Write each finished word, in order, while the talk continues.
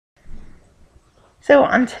So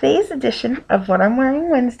on today's edition of What I'm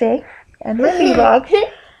Wearing Wednesday and my vlog,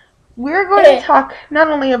 we're going to talk not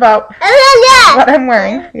only about what I'm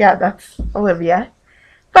wearing, yeah, that's Olivia,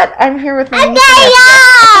 but I'm here with my niece and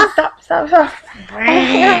nephew. Stop. I'm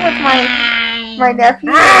here with my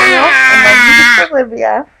nephew Daniel and my niece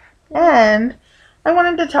Olivia, and I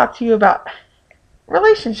wanted to talk to you about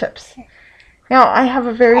relationships. Now, I have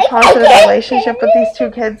a very positive relationship with these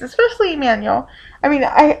two kids, especially Emmanuel. I mean,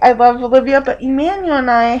 I love Olivia, but Emmanuel and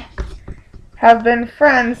I have been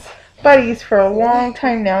friends, buddies, for a long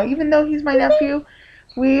time now. Even though he's my nephew,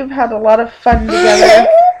 we've had a lot of fun together.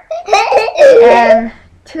 And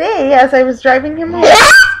today, as I was driving him home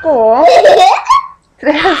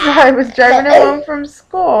from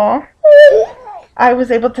school, I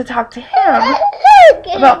was able to talk to him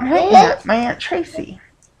about my Aunt Tracy,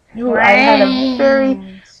 who I had a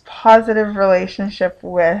very positive relationship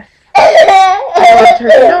with. I loved her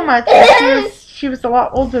so much. And she was a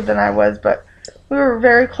lot older than I was, but we were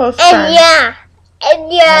very close friends. And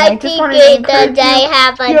I just wanted to encourage you. You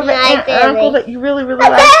have an aunt or uncle that you really, really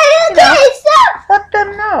like. Let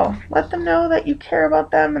them know. Let them know that you care about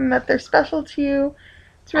them and that they're special to you.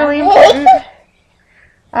 It's really important.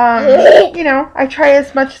 You know, I try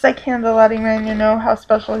as much as I can to let Emmanuel know how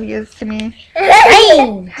special he is to me.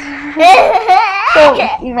 So,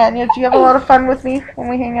 Emmanuel, do you have a lot of fun with me when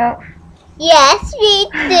we hang out? Yes, we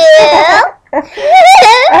do.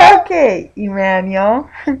 Okay, Emmanuel.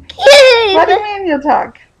 Let Emmanuel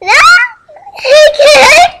talk.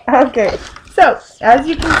 Okay, so, as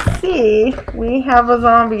you can see, we have a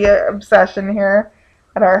zombie obsession here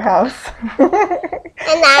at our house.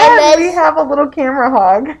 And we have a little camera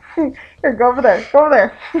hog. Here, go over there. Go over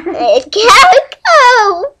there.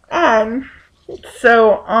 Go. And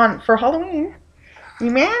so for Halloween,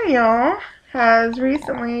 Emmanuel has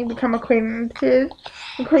recently become acquainted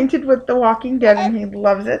with The Walking Dead, and he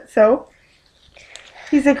loves it. So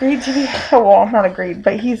he's agreed to be, well, not agreed,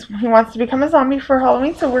 but he wants to become a zombie for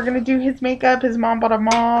Halloween. So we're gonna do his makeup. His mom bought him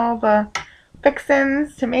all the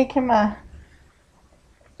fixins to make him a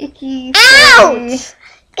icky, ouch!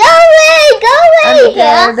 Go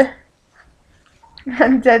away!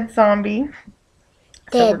 Undead zombie.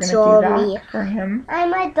 So we're gonna do that for him.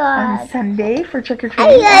 I'm a dog. On Sunday for trick or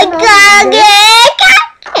treating.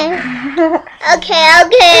 Okay.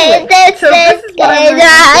 This is what I'm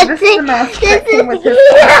wearing. This is the mask that came with his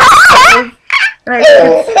clothes. And I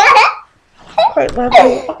think it's quite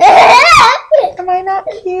lovely. Am I not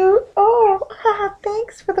cute? Oh,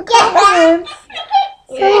 thanks for the comments.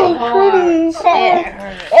 So pretty.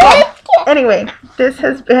 Well, anyway, this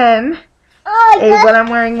has been a What I'm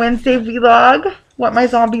Wearing Wednesday vlog. What my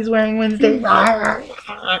zombie's wearing Wednesday. Ooh,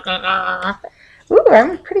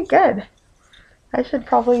 I'm pretty good. I should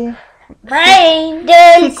probably. Brain,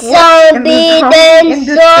 then zombie.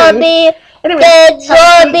 Anyway,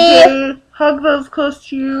 hug those close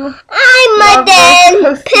to you. I'm a dead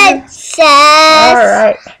princess.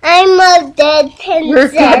 Alright. I'm a dead princess. You're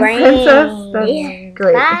a dead princess? That's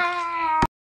great. Bye.